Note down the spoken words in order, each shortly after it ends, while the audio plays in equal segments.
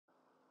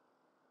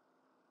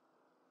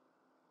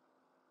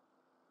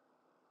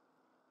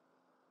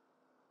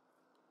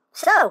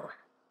So,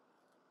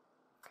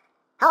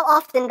 how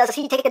often does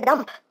he take a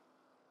dump?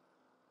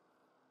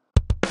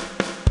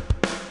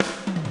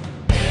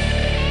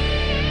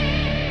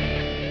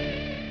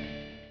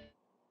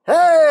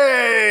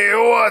 Hey,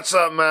 what's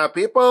up, my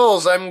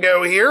peoples?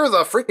 EmGo here,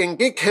 the freaking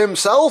geek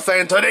himself,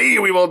 and today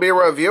we will be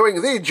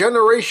reviewing the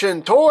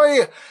Generation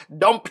Toy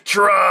Dump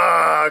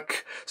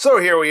Truck. So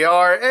here we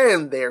are,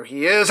 and there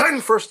he is.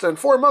 And first and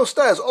foremost,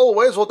 as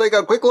always, we'll take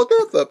a quick look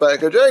at the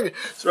packaging.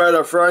 So right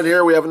up front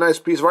here, we have a nice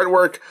piece of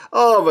artwork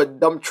of a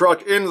dump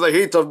truck in the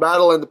heat of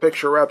battle, and the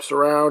picture wraps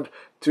around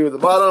to the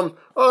bottom.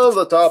 On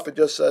the top, it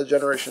just says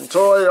Generation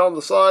Toy. On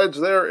the sides,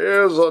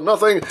 there is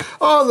nothing.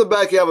 On the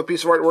back, you have a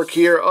piece of artwork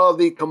here of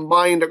the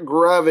Combined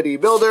Gravity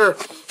Builder. And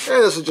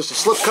this is just a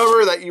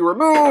slipcover that you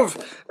remove.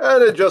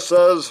 And it just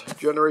says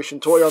Generation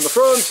Toy on the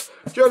front,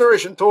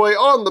 Generation Toy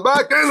on the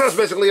back. And that's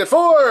basically it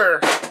for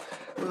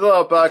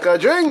the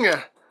packaging.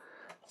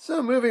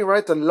 So moving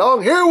right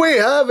along, here we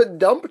have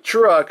Dump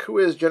Truck, who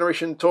is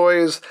Generation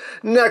Toys'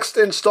 next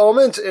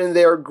installment in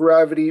their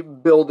Gravity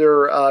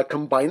Builder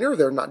Combiner.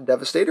 They're not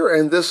Devastator,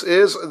 and this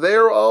is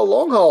their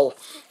long haul.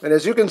 And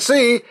as you can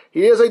see,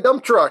 he is a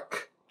dump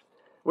truck,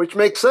 which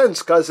makes sense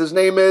because his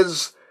name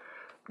is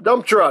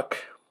Dump Truck.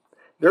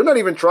 They're not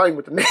even trying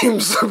with the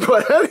names,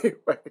 but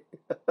anyway.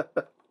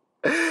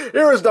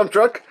 Here is Dump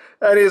Truck,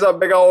 and he's a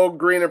big old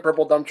green and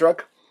purple dump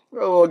truck.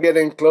 We'll get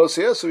in close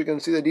here so we can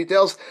see the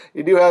details.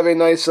 You do have a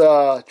nice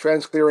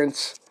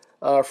transclearance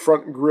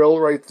front grille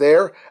right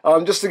there.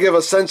 Just to give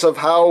a sense of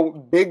how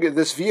big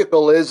this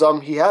vehicle is,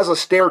 he has a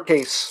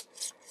staircase.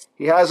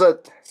 He has a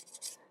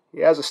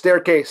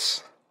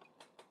staircase.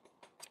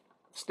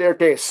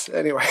 Staircase,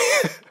 anyway.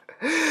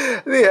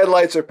 The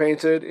headlights are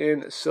painted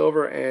in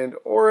silver and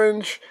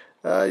orange.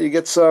 You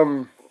get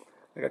some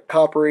like a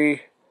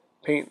coppery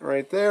paint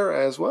right there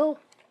as well.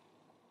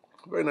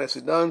 Very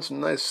nicely done, some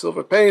nice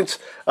silver paint.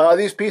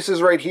 These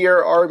pieces right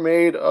here are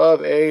made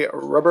of a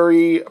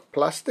rubbery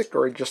plastic,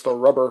 or just a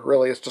rubber,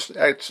 really. It's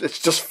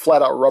just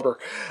flat out rubber.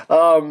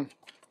 But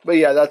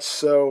yeah, that's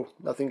so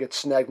nothing gets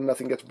snagged,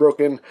 nothing gets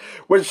broken,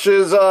 which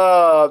is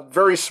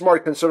very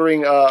smart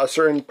considering a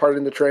certain part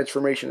in the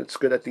transformation. It's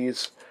good that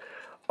these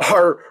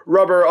are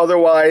rubber,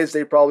 otherwise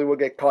they probably will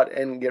get caught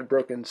and get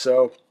broken.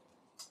 So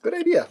good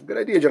idea,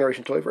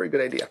 Generation Toy, very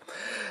good idea.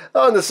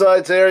 On the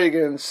sides there, you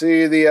can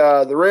see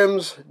the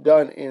rims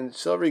done in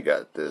silver. You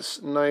got this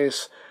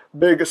nice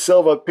big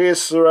silver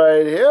piece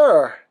right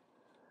here.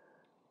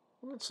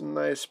 That's some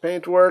nice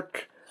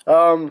paintwork.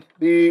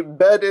 The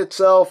bed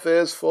itself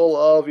is full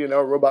of,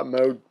 robot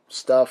mode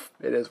stuff.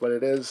 It is what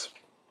it is.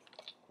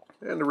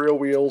 And the real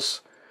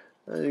wheels.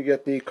 And you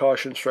get the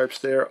caution stripes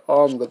there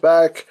on the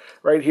back.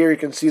 Right here, you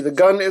can see the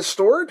gun is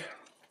stored.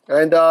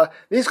 And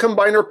these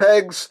combiner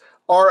pegs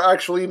are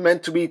actually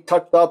meant to be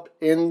tucked up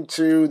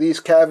into these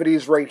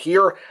cavities right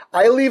here.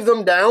 I leave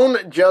them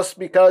down just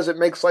because it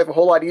makes life a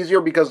whole lot easier,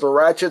 because the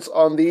ratchets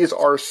on these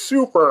are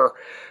super,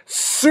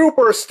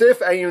 super stiff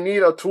and you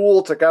need a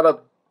tool to kind of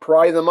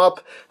pry them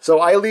up. So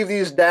I leave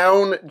these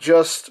down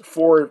just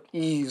for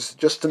ease,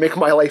 just to make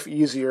my life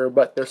easier,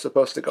 but they're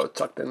supposed to go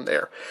tucked in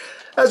there.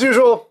 As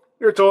usual,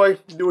 your toy,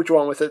 do what you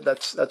want with it.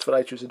 That's what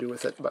I choose to do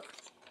with it, but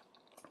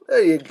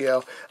there you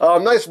go.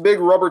 Nice big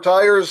rubber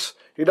tires.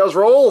 He does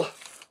roll,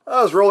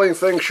 as rolling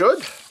things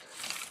should,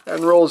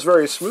 and rolls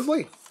very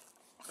smoothly.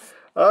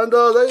 And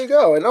there you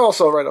go. And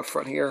also right up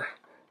front here,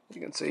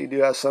 you can see you do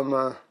have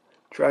some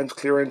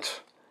transparent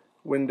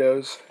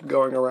windows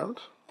going around.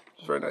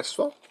 It's very nice as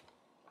well.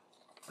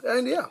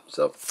 And yeah,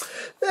 so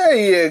there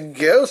you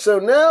go. So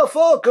now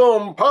for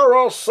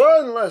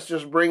comparison, let's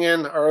just bring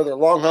in our other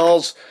long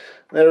hauls.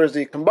 There is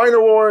the Combiner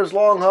Wars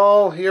long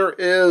haul. Here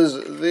is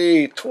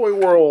the Toy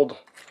World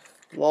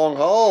long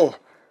haul.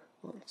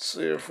 Let's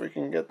see if we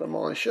can get them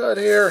all in shot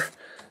here.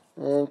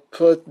 We'll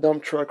put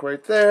Dump Truck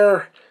right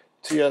there.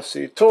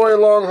 TFC Toy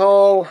long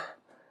haul.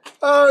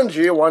 And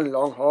G1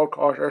 long haul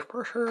cautious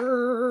pressures.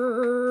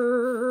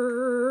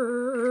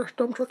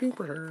 Dump Trucking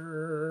pressures.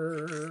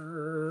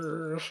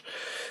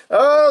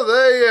 Oh,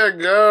 there you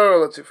go.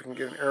 Let's see if we can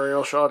get an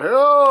aerial shot here.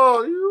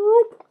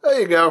 Oh, there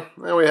you go.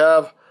 There we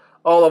have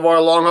all of our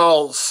long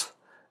hauls.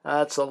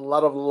 That's a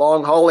lot of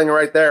long hauling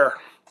right there.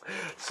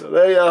 So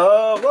there you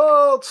have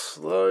that.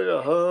 There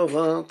you have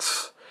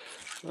that.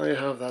 There you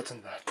have that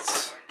and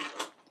that.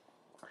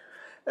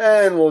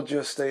 And we'll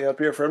just stay up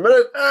here for a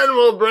minute, and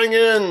we'll bring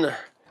in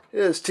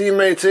his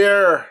teammates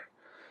here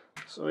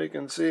so we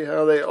can see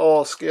how they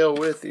all scale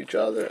with each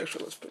other.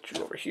 Actually, let's put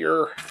you over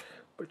here.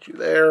 Put you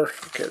there.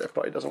 Okay, that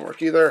probably doesn't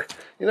work either.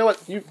 You know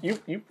what?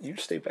 You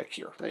stay back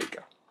here. There you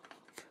go.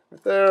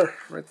 Right there,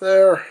 right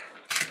there,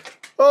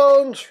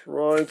 and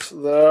right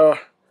there.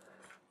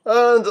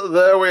 And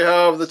there we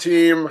have the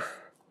team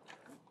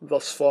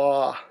thus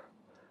far.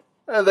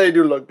 And they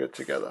do look good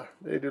together.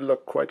 They do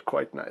look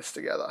quite nice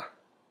together.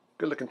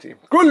 Good looking team.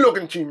 Good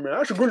looking team, man.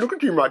 That's a good looking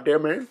team right there,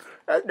 man.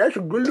 That's a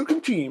good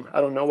looking team.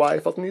 I don't know why I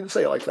felt the need to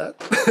say it like that.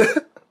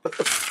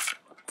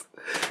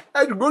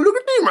 That's a good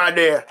looking team right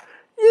there.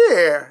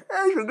 Yeah,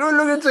 that's a good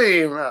looking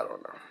team. I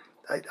don't know.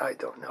 I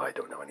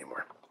don't know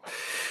anymore.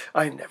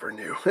 I never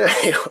knew.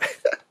 Anyway.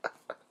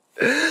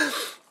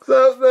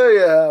 So there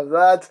you have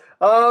that.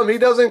 He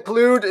does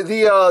include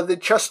the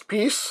chest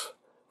piece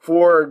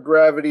for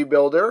Gravity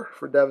Builder,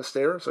 for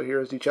Devastator. So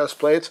here's the chest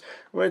plate,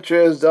 which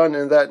is done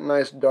in that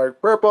nice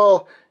dark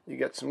purple. You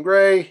get some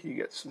gray, you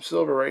get some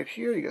silver right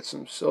here, you get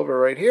some silver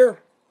right here.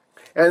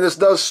 And this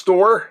does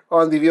store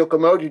on the vehicle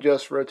mode. You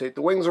just rotate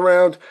the wings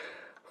around,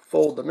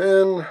 fold them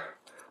in,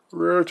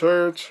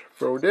 rotate,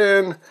 fold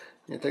in.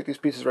 You take these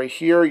pieces right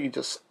here, you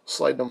just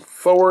slide them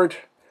forward,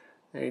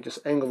 and you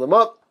just angle them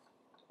up.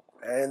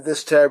 And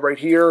this tab right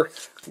here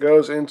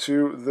goes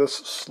into this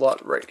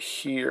slot right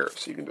here.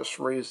 So you can just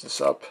raise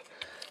this up,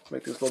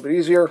 make this a little bit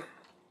easier.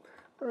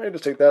 All right,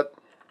 just take that,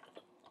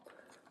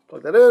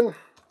 plug that in.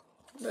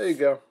 There you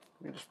go.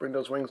 You just bring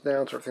those wings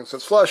down so everything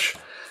sits flush.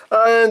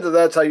 And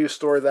that's how you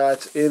store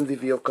that in the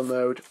vehicle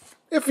mode,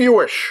 if you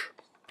wish.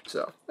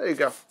 So, there you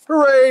go.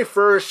 Hooray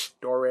for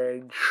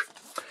storage.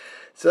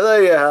 So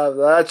there you have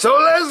that. So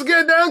let's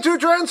get down to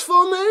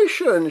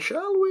transformation,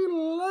 shall we?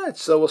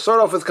 Let's. So we'll start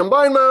off with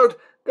combine mode,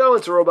 go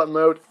into robot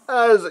mode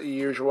as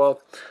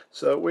usual.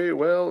 So we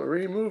will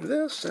remove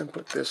this and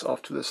put this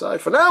off to the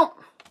side for now.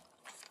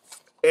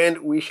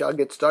 And we shall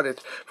get started.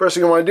 First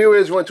thing you want to do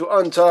is you want to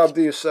untop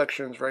these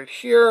sections right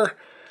here.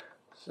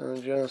 So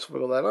just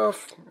wiggle that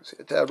off. See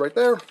a tab right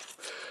there.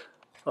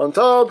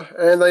 Untop.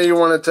 And then you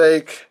want to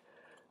take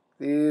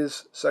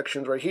these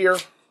sections right here.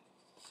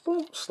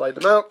 Boom, slide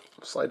them out.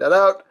 Slide that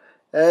out.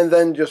 And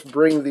then just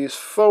bring these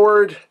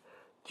forward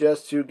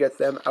just to get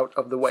them out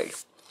of the way.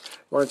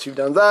 Once you've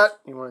done that,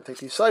 you want to take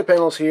these side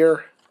panels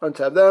here,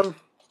 untab them,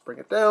 bring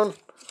it down,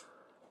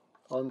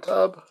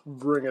 untap,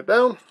 bring it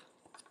down.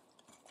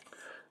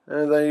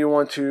 And then you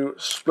want to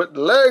split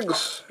the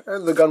legs,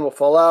 and the gun will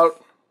fall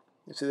out.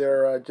 You see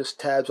there are just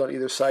tabs on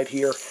either side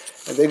here,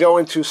 and they go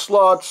into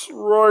slots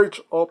right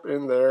up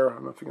in there. I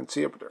don't know if you can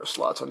see it, but there are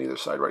slots on either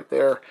side right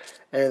there,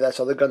 and that's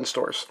how the gun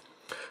stores.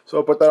 So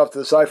I'll put that off to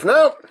the side for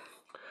now.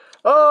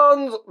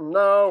 And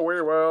now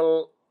we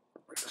will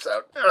bring this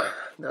out.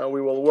 Now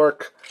we will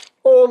work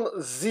on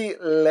the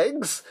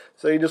legs.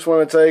 So you just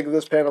want to take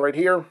this panel right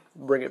here,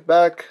 bring it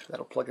back.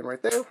 That'll plug in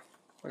right there,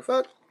 like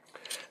that.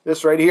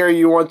 This right here,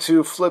 you want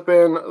to flip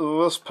in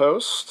this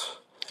post,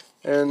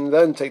 and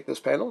then take this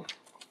panel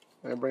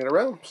and bring it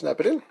around, snap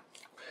it in.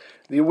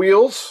 The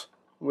wheels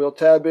will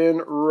tab in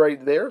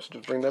right there, so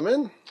just bring them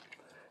in,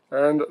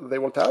 and they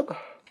will tab.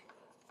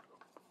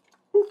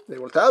 They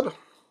will tab,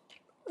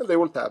 and they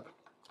will tab.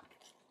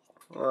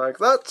 Like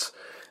that.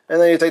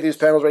 And then you take these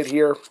panels right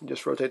here,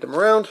 just rotate them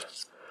around,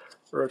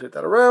 rotate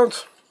that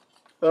around,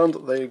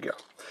 and there you go.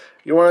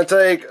 You want to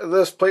take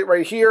this plate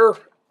right here,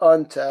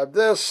 untab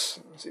this,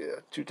 see,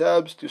 2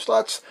 tabs, 2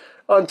 slots,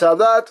 untab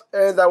that,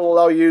 and that will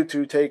allow you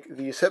to take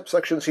these hip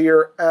sections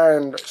here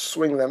and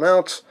swing them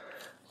out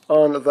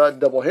on that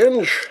double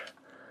hinge.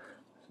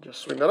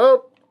 Just swing that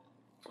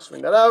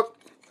out,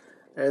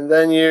 and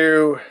then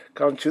you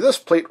come to this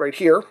plate right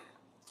here.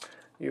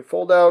 You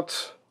fold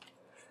out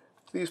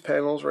these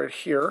panels right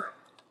here,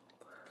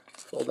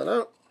 fold that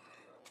out,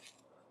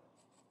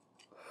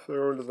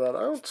 fold that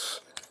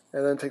out,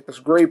 and then take this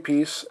gray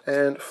piece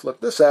and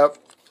flip this out.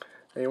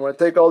 And you want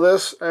to take all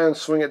this and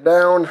swing it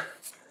down,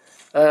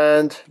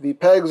 and the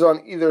pegs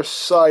on either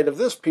side of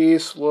this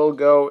piece will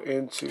go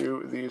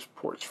into these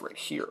ports right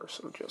here.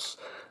 So just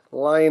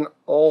line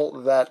all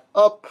that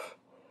up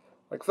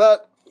like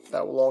that.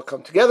 That will all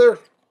come together.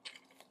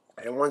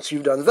 And once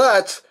you've done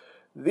that,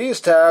 these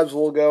tabs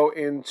will go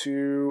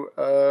into,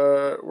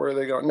 where are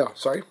they going? No,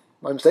 sorry,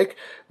 my mistake.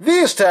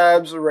 These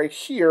tabs right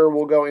here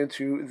will go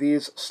into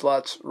these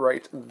slots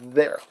right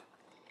there.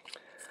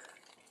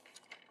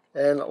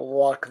 And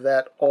lock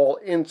that all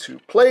into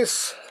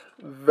place.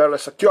 Very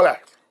secure.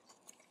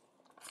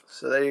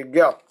 So there you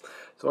go.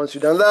 So once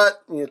you've done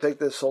that, you take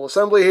this whole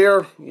assembly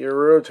here, you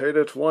rotate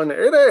it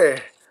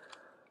 180.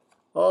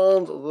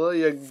 And there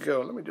you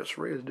go. Let me just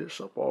raise this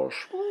up all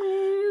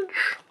smidge.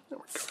 There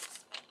we go.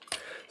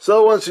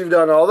 So once you've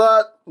done all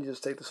that, you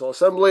just take this whole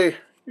assembly,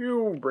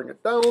 you bring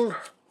it down,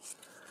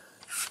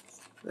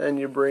 then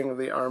you bring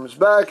the arms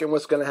back, and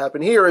what's going to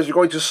happen here is you're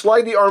going to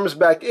slide the arms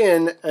back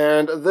in,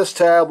 and this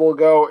tab will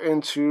go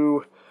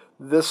into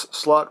this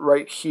slot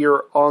right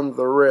here on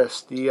the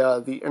wrist,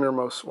 the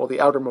innermost, well,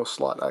 the outermost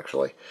slot,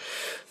 actually.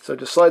 So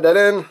just slide that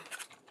in,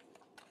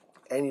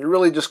 and you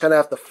really just kind of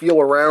have to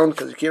feel around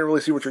because you can't really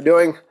see what you're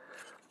doing,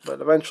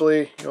 but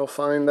eventually you'll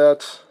find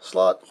that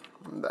slot,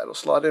 and that'll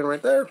slot in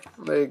right there.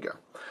 There you go.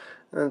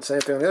 And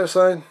same thing on the other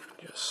side,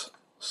 just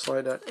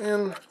slide that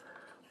in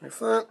like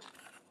that,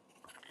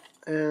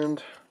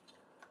 and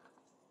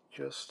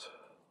just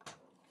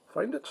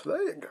find it.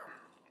 There you go.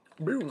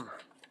 Boom.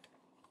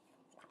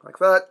 Like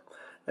that.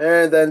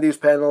 And then these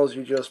panels,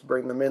 you just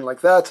bring them in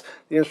like that.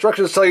 The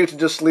instructions tell you to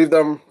just leave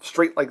them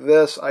straight like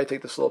this. I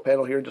take this little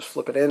panel here, just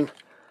flip it in.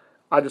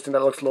 I just think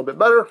that looks a little bit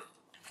better.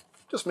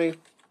 Just me.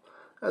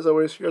 As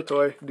always, your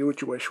toy. Do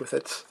what you wish with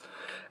it.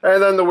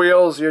 And then the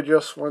wheels, you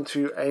just want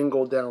to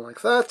angle down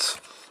like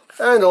that.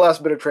 And the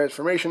last bit of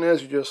transformation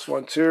is you just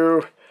want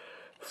to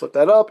Flip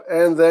that up,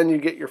 and then you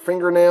get your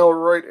fingernail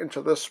right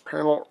into this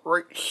panel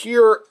right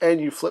here,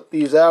 and you flip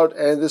these out,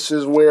 and this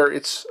is where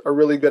it's a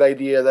really good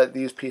idea that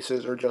these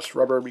pieces are just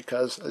rubber,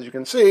 because as you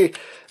can see,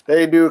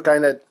 they do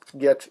kind of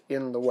get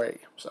in the way.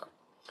 So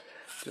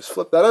just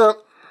flip that out,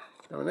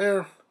 go in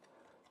there,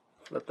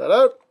 flip that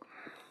out,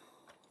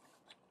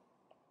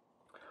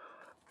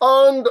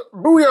 and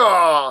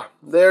booyah!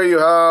 There you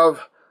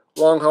have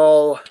Long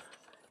Haul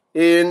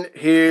in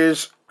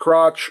his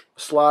crotch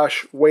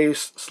slash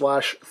waist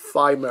slash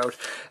thigh mode.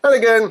 And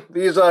again,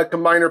 these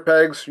combiner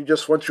pegs,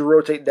 once you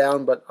rotate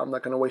down, but I'm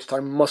not going to waste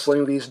time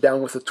muscling these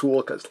down with a tool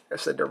because, like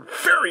I said, they're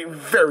very,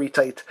 very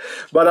tight.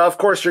 But of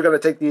course, you're going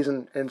to take these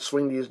and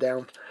swing these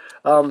down.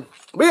 But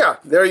yeah,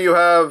 there you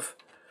have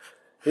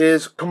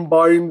his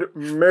combined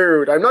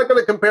mode. I'm not going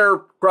to compare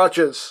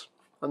crotches.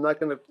 I'm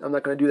not gonna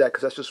do that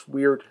because that's just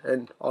weird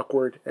and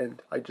awkward,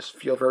 and I just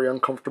feel very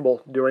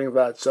uncomfortable doing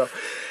that. So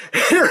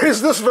here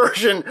is this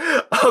version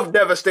of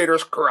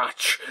Devastator's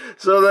crotch.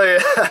 So there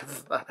you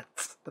have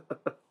that.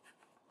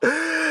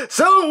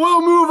 So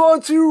we'll move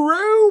on to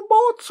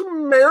robot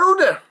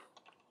mode.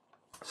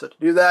 So to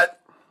do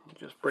that,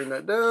 just bring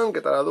that down,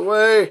 get that out of the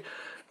way.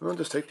 We'll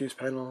just take these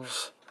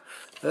panels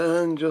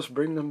and just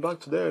bring them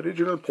back to their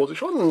original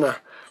position.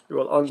 We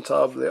will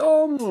untab the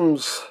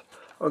arms,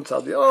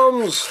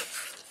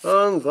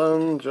 and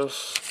then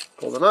just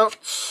pull them out.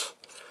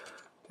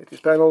 Take these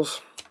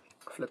panels,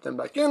 flip them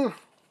back in,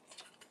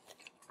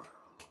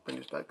 bring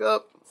these back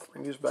up,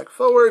 bring these back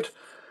forward,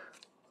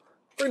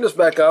 bring this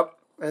back up,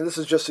 and this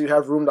is just so you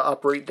have room to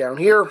operate down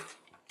here.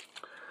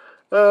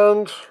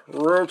 And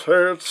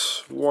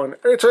rotate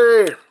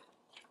 180.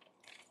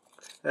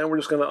 And we're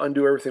just going to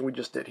undo everything we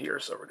just did here.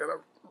 So we're going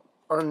to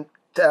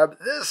untab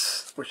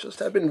this, which just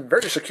tab in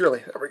very securely.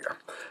 There we go.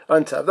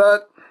 Untab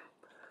that.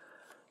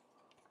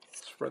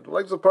 Spread the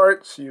legs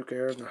apart so you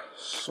can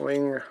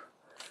swing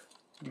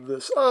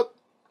this up.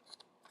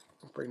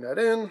 Bring that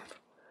in.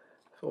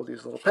 Fold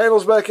these little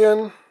panels back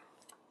in.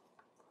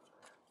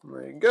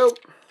 There you go.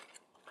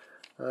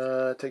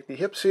 Take the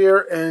hips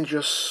here and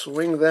just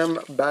swing them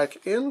back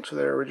into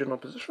their original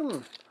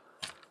position.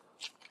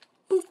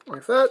 Boop,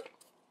 like that.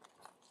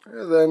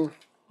 And then,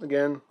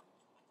 again,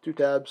 2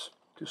 tabs,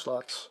 2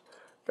 slots,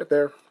 right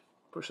there.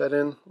 Push that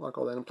in, lock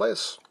all that in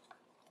place.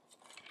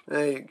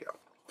 There you go.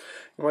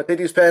 You want to take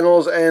these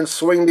panels and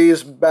swing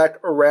these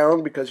back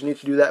around because you need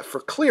to do that for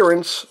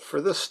clearance for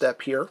this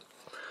step here.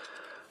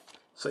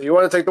 So you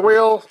want to take the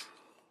wheel,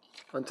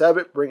 untab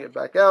it, bring it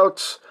back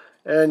out,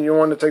 and you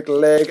want to take the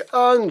leg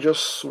and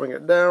just swing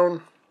it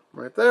down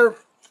right there.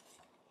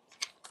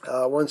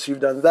 Once you've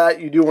done that,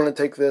 you do want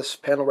to take this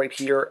panel right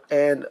here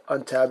and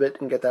untab it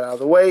and get that out of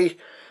the way,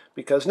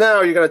 because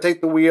now you're going to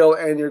take the wheel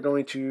and you're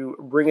going to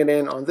bring it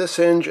in on this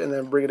hinge and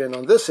then bring it in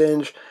on this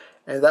hinge,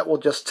 and that will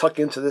just tuck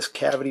into this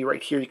cavity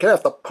right here. You kind of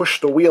have to push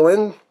the wheel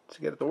in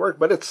to get it to work,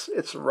 but it's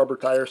a rubber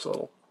tire, so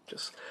it'll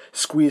just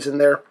squeeze in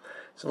there.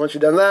 So once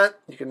you've done that,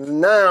 you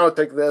can now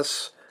take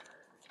this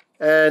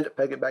and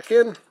peg it back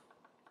in.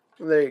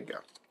 There you go.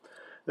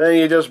 Then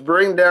you just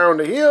bring down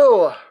the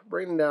heel,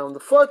 bring down the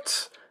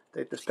foot,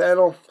 take this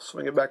panel,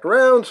 swing it back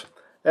around,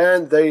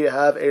 and there you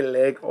have a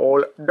leg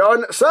all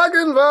done.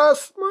 Second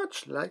verse,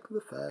 much like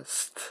the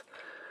first.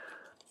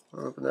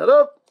 Open that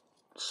up,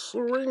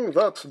 swing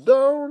that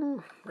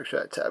down. Make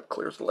sure that tab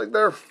clears the leg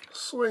there.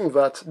 Swing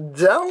that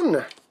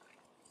down.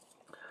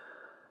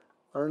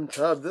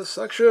 Untab this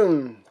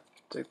section,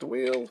 take the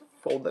wheel,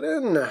 fold it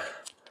in,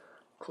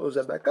 close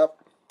that back up.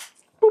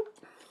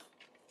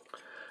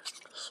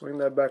 Swing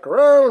that back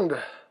around,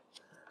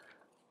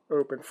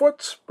 open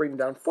foot, bring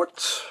down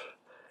foot,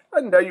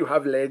 and now you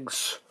have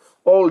legs.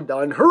 All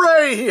done.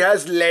 Hooray, he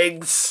has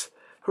legs.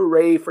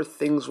 Hooray for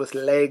things with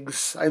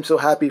legs. I'm so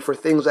happy for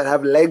things that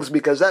have legs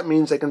because that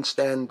means they can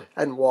stand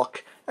and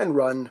walk and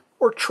run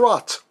or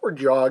trot or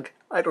jog.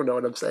 I don't know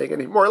what I'm saying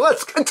anymore.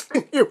 Let's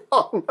continue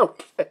on.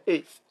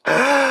 Okay.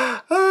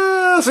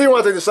 So you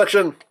want to take this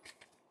section,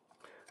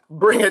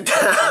 bring it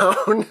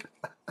down.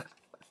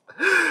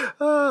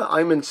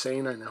 I'm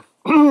insane, I know.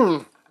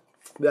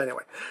 But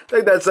anyway,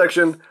 take that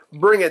section,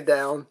 bring it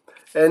down,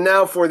 and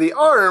now for the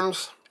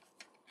arms,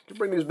 you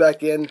bring these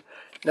back in.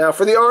 Now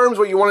for the arms,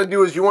 what you want to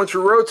do is you want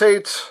to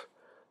rotate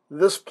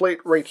this plate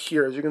right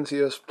here. As you can see,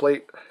 this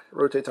plate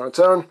rotates on its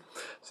own.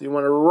 So you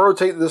want to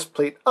rotate this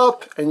plate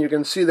up, and you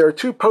can see there are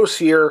 2 posts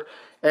here,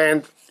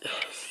 and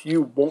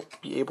you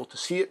won't be able to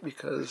see it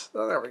because,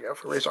 oh, there we go.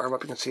 If we raise the arm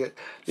up, you can see it.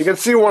 You can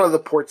see one of the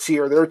ports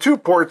here. There are 2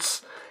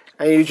 ports,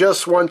 and you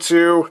just want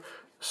to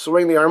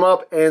swing the arm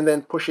up and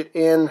then push it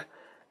in,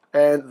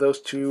 and those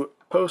 2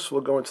 posts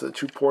will go into the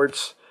 2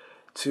 ports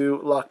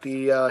to lock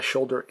the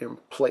shoulder in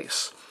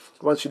place.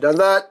 Once you've done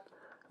that,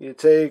 you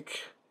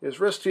take his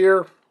wrist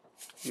here,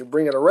 you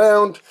bring it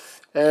around,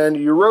 and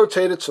you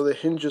rotate it so the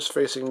hinge is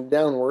facing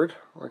downward,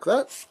 like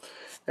that.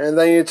 And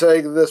then you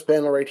take this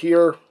panel right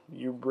here,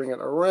 you bring it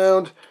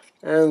around,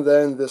 and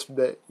then this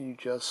bit you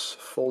just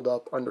fold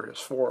up under his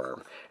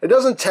forearm. It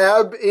doesn't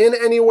tab in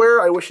anywhere.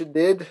 I wish it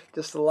did,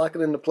 just to lock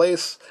it into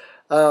place.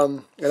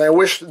 And I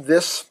wish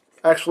this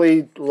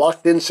actually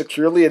locked in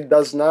securely. It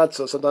does not.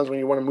 So sometimes when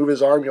you want to move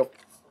his arm, you'll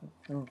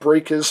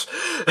break his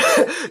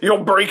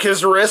you'll break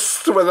his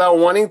wrist without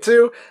wanting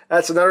to.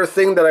 That's another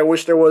thing that I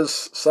wish there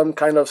was some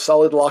kind of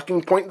solid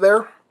locking point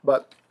there,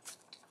 but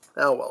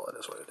oh well, it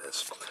is what it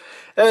is.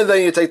 And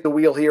then you take the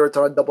wheel here, it's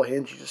on a double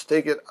hinge, you just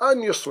take it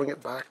and you swing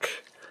it back.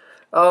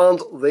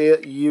 And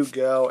there you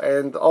go.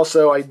 And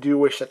also, I do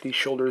wish that these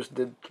shoulders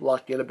did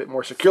lock in a bit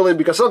more securely,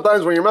 because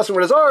sometimes when you're messing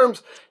with his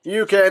arms,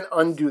 you can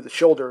undo the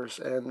shoulders,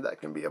 and that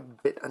can be a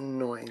bit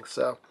annoying.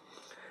 So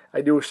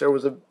I do wish there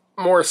was a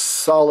more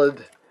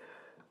solid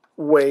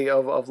way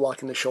of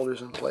locking the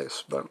shoulders in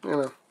place. But, you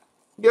know,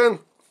 again,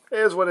 it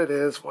is what it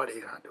is. What are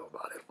you going to do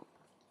about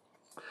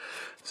it?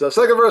 So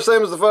second verse,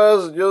 same as the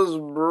first. Just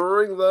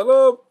bring that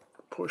up.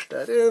 Push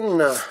that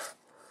in.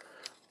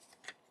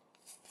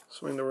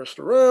 Swing the wrist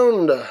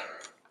around.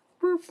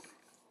 Boop.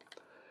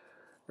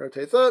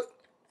 Rotate that.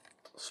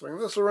 Swing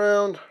this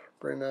around.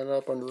 Bring that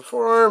up under the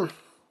forearm.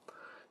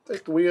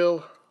 Take the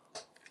wheel.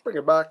 Bring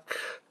it back.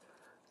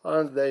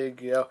 And there you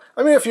go.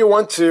 I mean, if you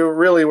want to,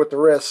 really, with the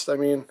wrist, I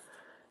mean,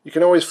 you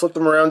can always flip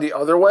them around the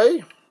other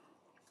way,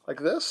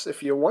 like this,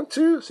 if you want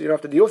to, so you don't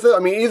have to deal with it. I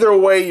mean, either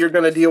way, you're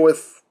going to deal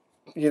with,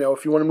 you know,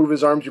 if you want to move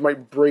his arms, you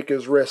might break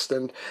his wrist,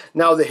 and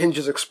now the hinge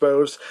is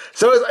exposed.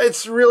 So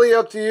it's really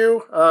up to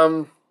you.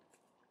 You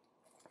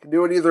can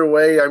do it either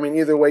way. I mean,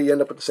 either way, you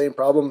end up with the same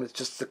problem. It's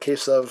just the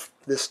case of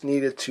this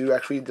needed to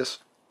actually just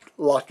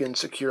lock in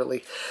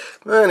securely.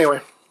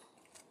 Anyway,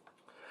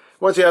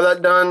 once you have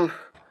that done,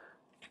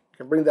 you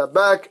can bring that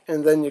back,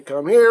 and then you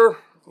come here,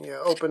 you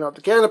open up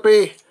the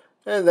canopy,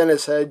 and then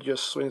his head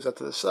just swings out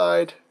to the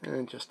side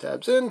and just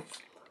tabs in.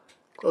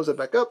 Close it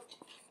back up.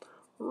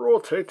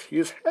 Rotate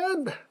his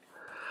head.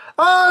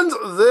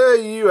 And there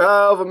you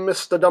have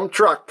Mr. Dump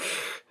Truck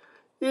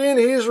in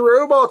his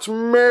robot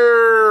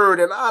mode.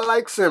 And I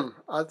likes him.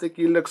 I think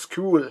he looks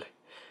cool.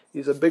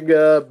 He's a big,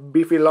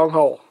 beefy long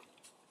haul.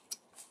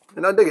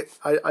 And I dig it.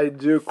 I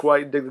do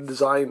quite dig the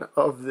design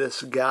of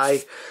this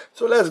guy.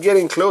 So let's get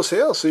in close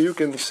here so you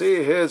can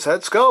see his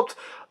head sculpt.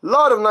 A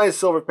lot of nice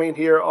silver paint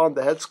here on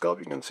the head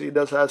sculpt. You can see he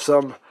does have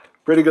some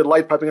pretty good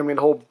light piping. I mean,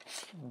 the whole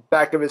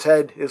back of his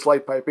head is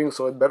light piping,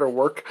 so it better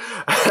work.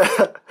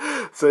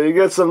 So you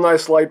get some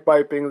nice light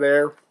piping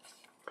there.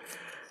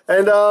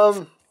 And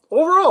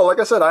overall, like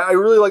I said, I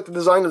really like the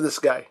design of this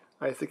guy.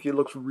 I think he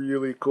looks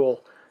really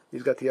cool.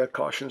 He's got the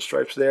caution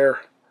stripes there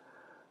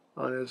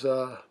on his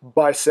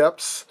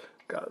biceps.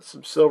 Got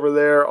some silver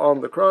there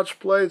on the crotch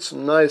plate.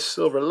 Some nice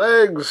silver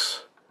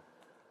legs.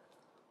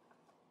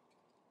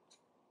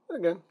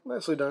 Again,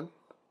 nicely done.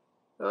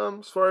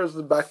 As far as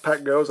the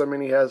backpack goes, I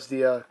mean, he has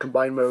the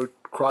combined mode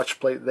crotch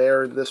plate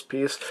there in this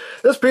piece.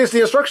 This piece,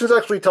 the instructions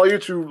actually tell you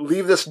to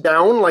leave this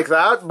down like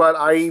that, but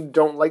I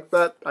don't like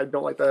that. I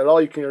don't like that at all.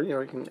 You can,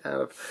 you can kind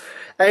of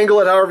angle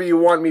it however you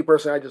want. Me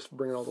personally, I just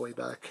bring it all the way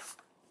back.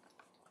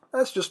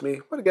 That's just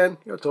me. But again,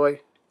 your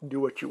toy, do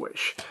what you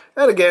wish.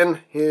 And again,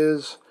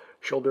 his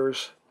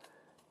shoulders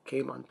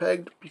came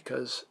unpegged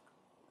because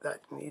that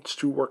needs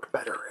to work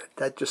better.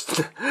 That just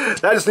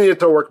needed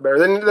to work better.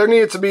 Then there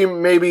needed to be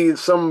maybe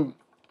some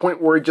point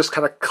where it just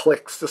kind of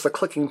clicks, just a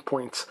clicking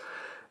point,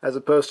 as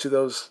opposed to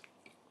those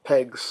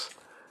pegs.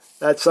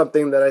 That's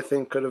something that I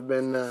think could have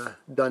been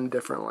done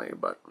differently,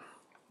 but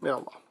yeah,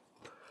 well.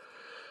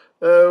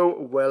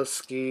 Oh well,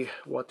 Ski.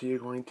 What are you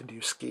going to do,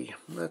 Ski?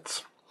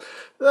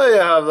 There you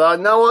have that.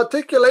 Now,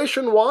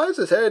 articulation-wise,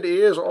 his head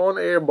is on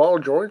a ball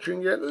joint. You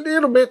can get a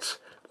little bit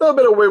of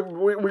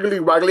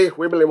wiggly-waggly,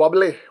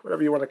 wibbly-wobbly,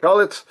 whatever you want to call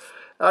it.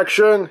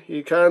 Action,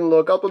 he can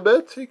look up a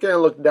bit, he can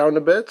look down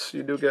a bit.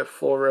 You do get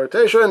full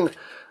rotation.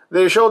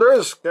 The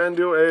shoulders can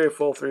do a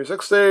full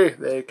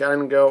 360. They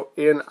can go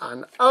in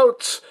and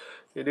out.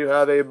 You do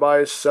have a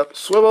bicep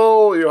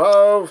swivel. You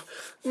have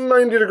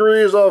 90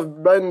 degrees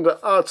of bend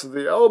at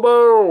the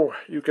elbow.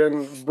 You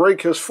can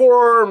break his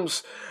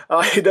forearms.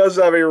 He does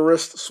have a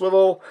wrist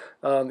swivel.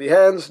 The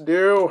hands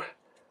do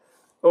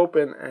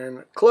open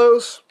and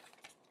close.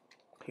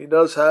 He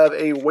does have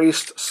a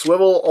waist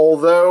swivel,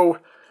 although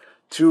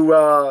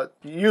to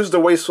use the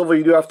waist swivel,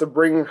 you do have to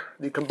bring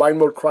the combined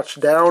mode crotch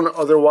down.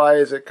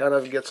 Otherwise, it kind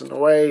of gets in the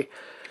way.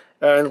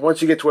 And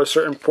once you get to a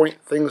certain point,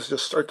 things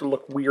just start to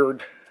look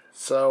weird.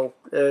 So,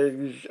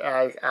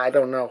 I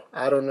don't know.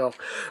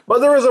 But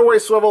there is a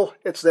waist swivel.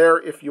 It's there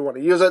if you want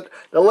to use it.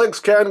 The legs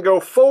can go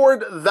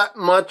forward that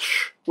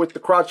much with the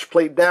crotch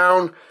plate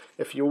down.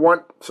 If you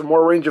want some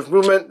more range of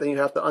movement, then you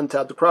have to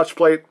untap the crotch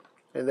plate.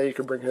 And then you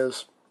can bring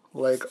his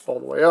leg all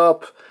the way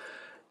up.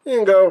 You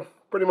can go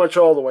pretty much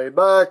all the way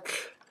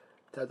back.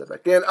 Tap that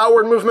back in.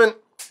 Outward movement.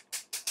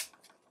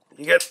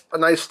 You get a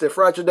nice stiff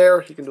ratchet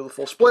there. You can do the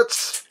full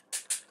splits.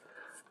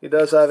 He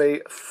does have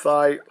a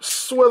thigh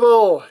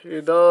swivel.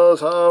 He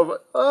does have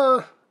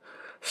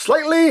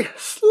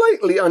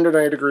slightly under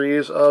 90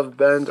 degrees of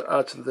bend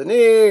at the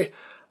knee.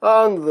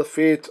 And the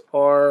feet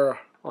are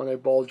on a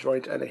ball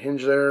joint and a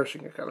hinge there. So you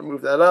can kind of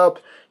move that up.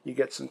 You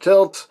get some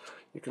tilt.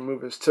 You can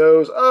move his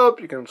toes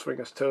up. You can swing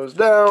his toes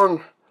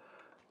down.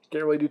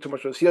 Can't really do too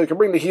much with his heel. You can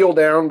bring the heel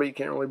down, but you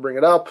can't really bring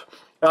it up.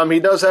 He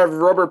does have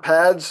rubber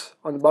pads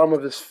on the bottom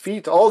of his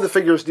feet. All the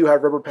figures do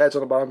have rubber pads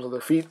on the bottoms of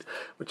their feet,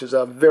 which is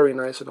very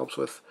nice and helps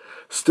with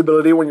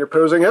stability when you're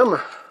posing him.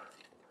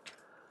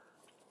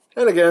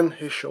 And again,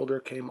 his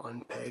shoulder came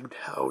unpegged.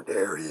 How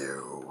dare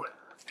you?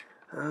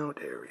 How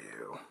dare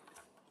you?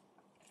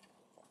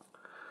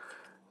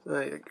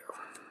 There you go.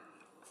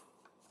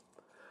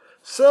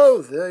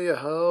 So, there you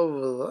have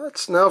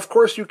that. Now, of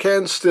course, you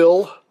can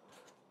still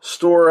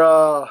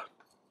store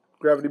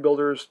Gravity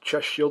Builder's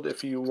chest shield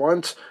if you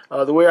want.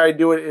 The way I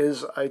do it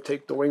is I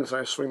take the wings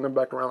and I swing them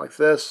back around like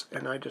this,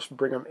 and I just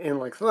bring them in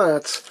like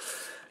that.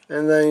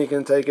 And then you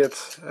can take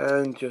it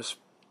and just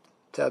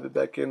tab it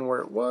back in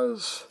where it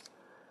was.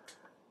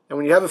 And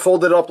when you have it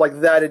folded up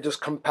like that, it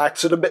just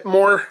compacts it a bit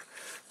more,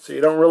 so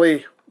you don't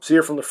really see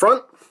it from the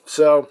front.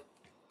 So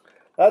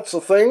that's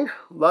a thing.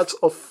 That's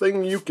a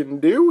thing you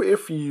can do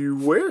if you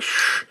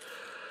wish.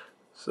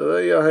 So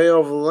there you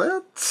have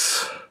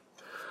that.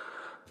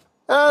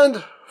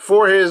 And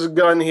for his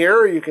gun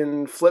here, you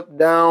can flip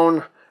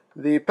down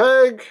the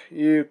peg,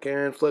 you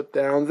can flip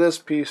down this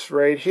piece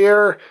right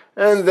here,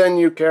 and then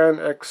you can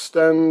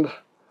extend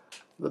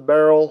the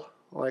barrel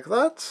like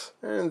that,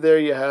 and there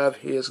you have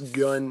his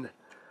gun.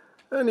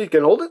 And you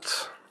can hold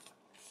it,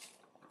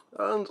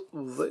 and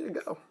there you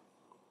go.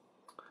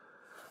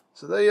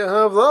 So there you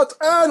have that,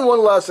 and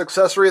one last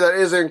accessory that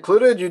is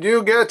included. You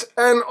do get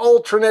an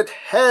alternate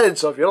head,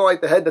 so if you don't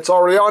like the head that's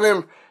already on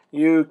him,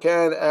 you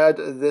can add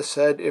this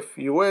head if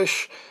you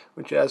wish,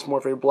 which has more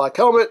of a black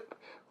helmet,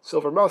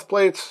 silver mouth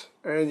plates,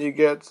 and you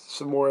get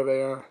some more of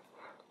a,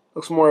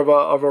 looks more of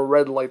a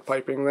red light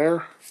piping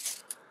there.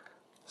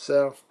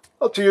 So,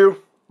 up to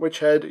you which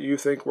head you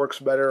think works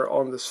better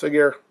on this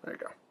figure. There you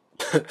go.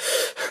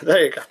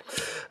 There you go.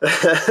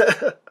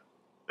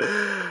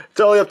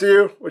 Totally up to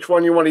you which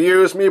one you want to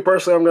use. Me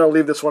personally, I'm going to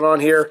leave this one on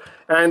here.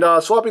 And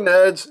swapping the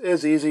heads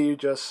is easy. You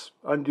just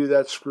undo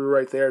that screw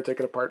right there, take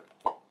it apart,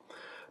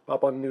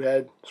 pop on a new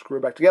head, screw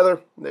it back together.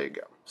 There you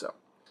go. So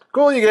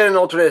cool. You get an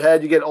alternate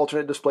head. You get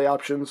alternate display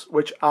options,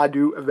 which I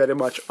do very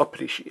much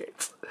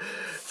appreciate.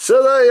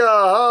 So there you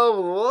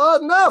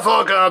have. Now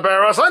for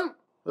comparison,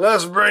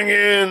 let's bring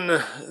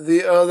in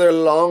the other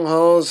long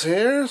hauls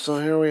here. So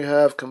here we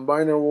have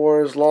Combiner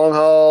Wars long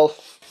haul.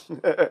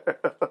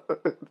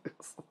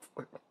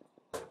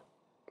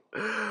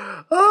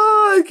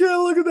 Oh, I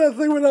can't look at that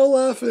thing without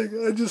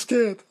laughing. I just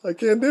can't. I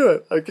can't do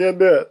it. I can't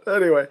do it.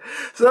 Anyway,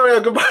 so we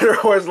have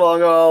Combiner Wars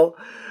long haul.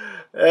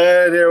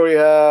 And here we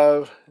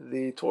have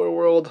the Toy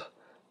World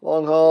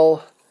long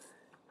haul,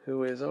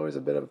 who is always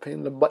a bit of a pain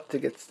in the butt to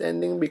get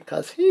standing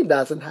because he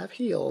doesn't have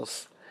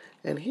heels.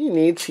 And he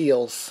needs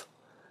heels.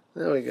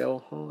 There we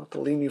go. I'll have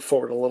to lean you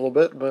forward a little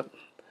bit, but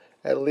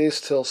at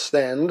least he'll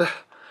stand.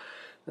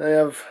 I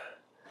have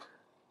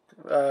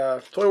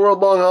Toy World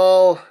long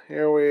haul.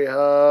 Here we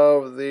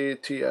have the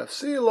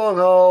TFC long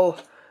haul.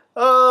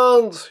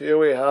 And here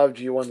we have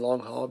G1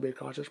 long haul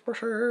because it's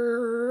pressure.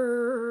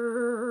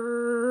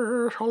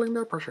 Holding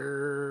that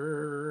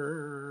pressure.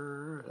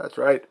 That's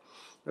right.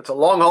 It's a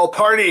long haul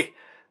party.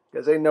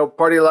 Because ain't no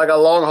party like a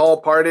long haul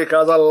party,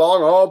 because a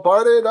long haul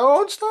party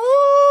don't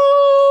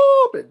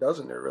stop. It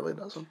doesn't. It really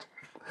doesn't.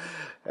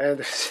 And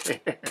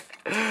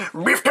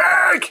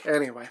beefcake!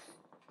 Anyway.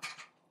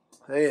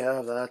 There you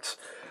have that.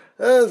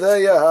 And there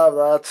you have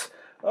that.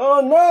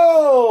 Oh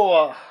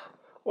no!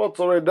 What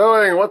are we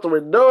doing? What are we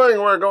doing?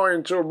 We're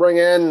going to bring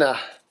in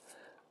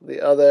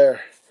the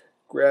other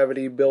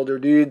Gravity Builder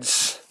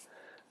dudes.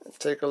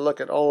 Take a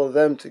look at all of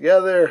them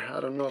together. I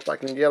don't know if I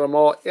can get them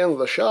all in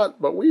the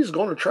shot, but we's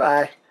going to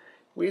try.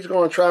 We's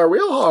going to try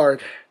real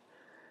hard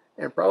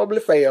and probably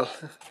fail.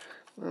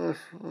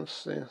 Let's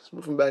see. Let's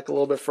move him back a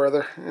little bit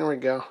further. There we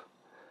go.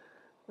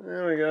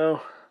 There we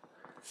go.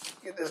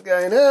 Get this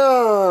guy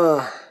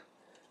now.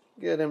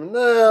 Get him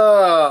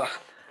now.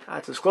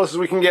 That's as close as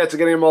we can get to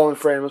getting them all in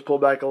frame. Let's pull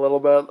back a little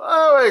bit.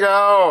 There we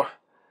go.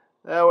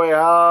 There we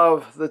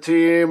have the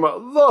team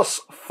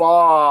thus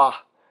far.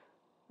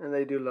 And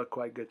they do look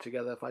quite good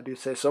together, if I do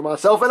say so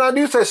myself. And I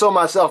do say so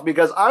myself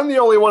because I'm the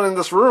only one in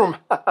this room.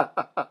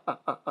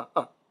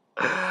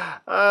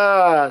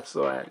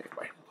 So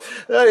anyway,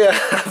 there you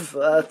have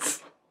that.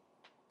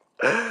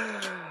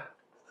 Let's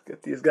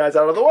get these guys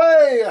out of the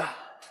way.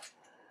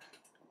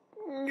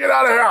 Get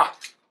out of here.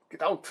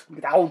 Get out.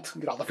 Get out.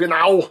 Get out of here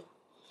now.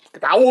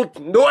 Get out.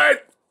 Do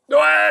it. Do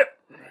it.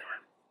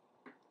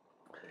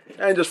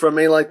 And just for a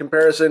mainline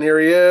comparison, here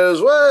he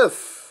is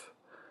with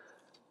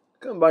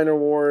Combiner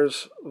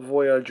Wars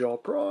Voyager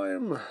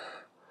Prime.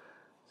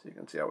 So you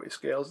can see how he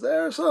scales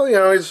there. So, you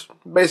know, he's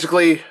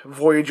basically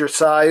Voyager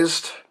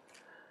sized.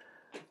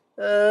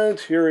 And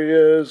here he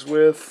is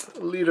with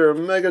Leader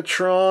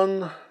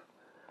Megatron.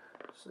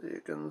 So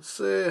you can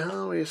see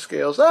how he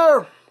scales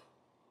there.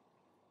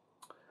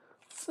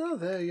 So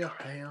there you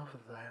have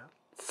that.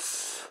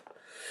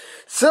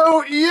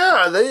 So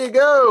yeah, there you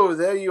go.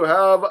 There you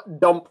have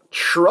Dump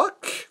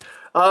Truck.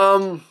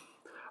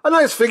 a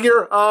nice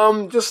figure.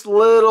 Just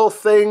little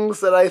things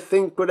that I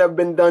think could have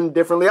been done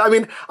differently. I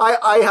mean,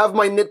 I have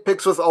my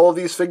nitpicks with all of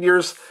these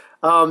figures.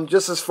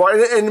 Just as far,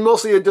 and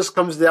mostly it just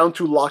comes down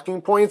to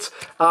locking points.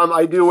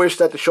 I do wish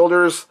that the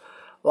shoulders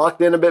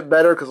locked in a bit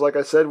better, because like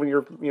I said, when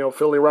you're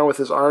fiddling around with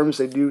his arms,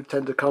 they do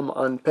tend to come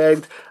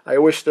unpegged. I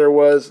wish there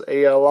was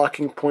a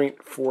locking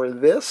point for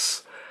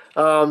this,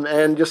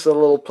 and just a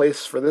little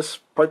place for this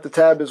part to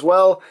tab as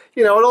well.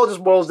 It all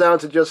just boils down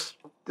to just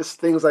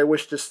things I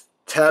wish just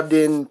tabbed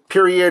in,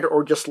 period,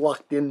 or just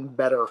locked in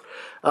better.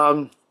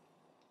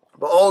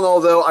 But all in all,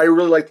 though, I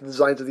really like the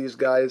designs of these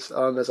guys.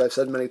 As I've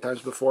said many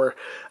times before,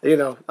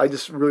 I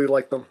just really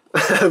like them.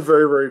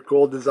 Very, very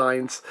cool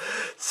designs.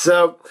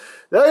 So,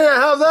 there you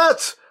have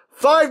that.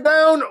 5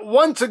 down,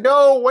 1 to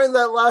go. When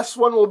that last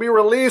one will be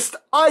released,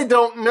 I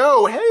don't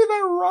know. Hey,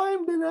 that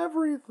rhymed and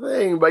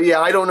everything. But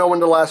yeah, I don't know when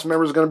the last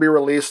member is going to be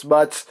released.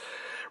 But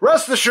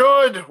rest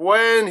assured,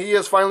 when he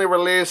is finally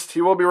released,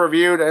 he will be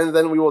reviewed. And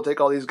then we will take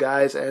all these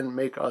guys and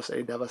make us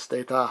a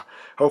Devastator.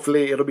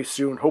 Hopefully, it'll be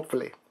soon.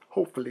 Hopefully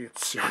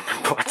it's soon,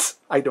 but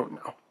I don't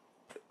know.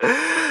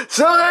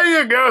 So there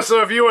you go.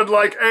 So if you would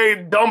like a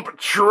dump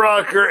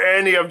truck or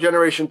any of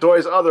Generation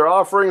Toys' other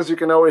offerings, you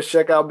can always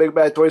check out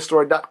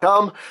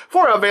BigBadToyStore.com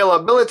for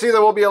availability.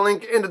 There will be a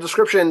link in the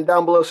description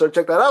down below, so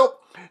check that out.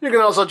 You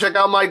can also check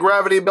out my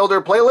Gravity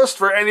Builder playlist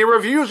for any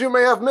reviews you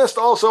may have missed,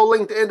 also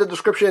linked in the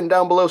description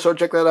down below, so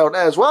check that out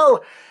as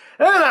well.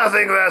 And I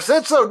think that's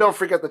it, so don't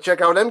forget to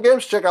check out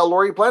EmGo's, check out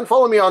Lori Plan,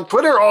 follow me on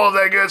Twitter, all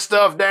that good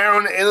stuff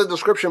down in the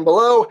description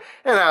below.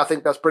 And I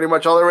think that's pretty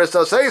much all there is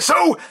to say.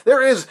 So,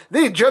 there is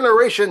the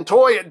Generation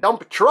Toy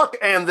Dump Truck,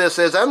 and this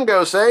is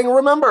EmGo saying,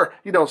 remember,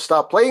 you don't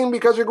stop playing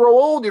because you grow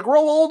old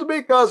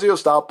because you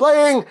stop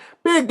playing.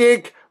 Be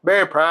geek,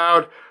 be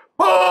proud,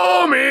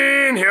 boom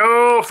in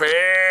your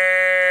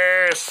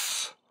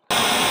face.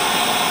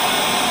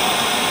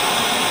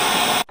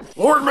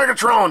 Lord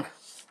Megatron,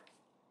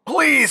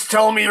 please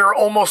tell me you're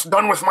almost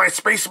done with my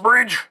space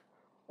bridge.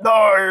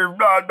 We're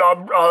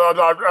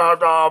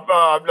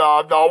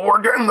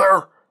getting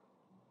there.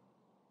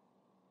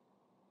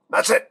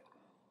 That's it.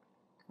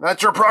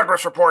 That's your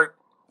progress report.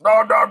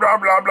 We're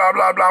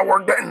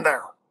getting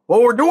there.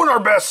 Well, we're doing our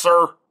best,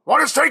 sir.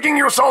 What is taking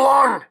you so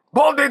long?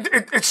 Well,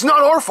 it's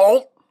not our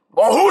fault.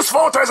 Well, whose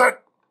fault is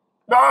it?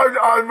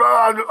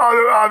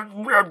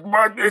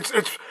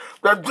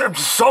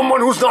 It's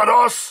someone who's not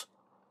us.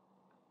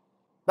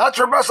 That's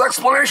your best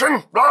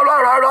explanation? Blah, blah,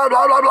 blah, blah,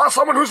 blah, blah, blah.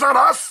 Someone who's not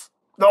us?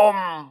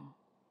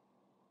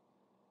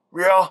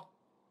 Yeah.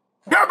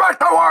 Get back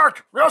to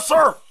work! Yes,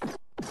 sir!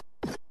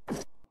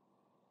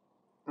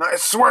 I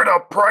swear to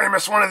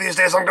Primus, one of these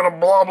days I'm gonna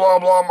blah, blah,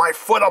 blah my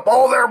foot up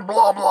all their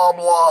blah, blah,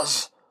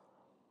 blahs.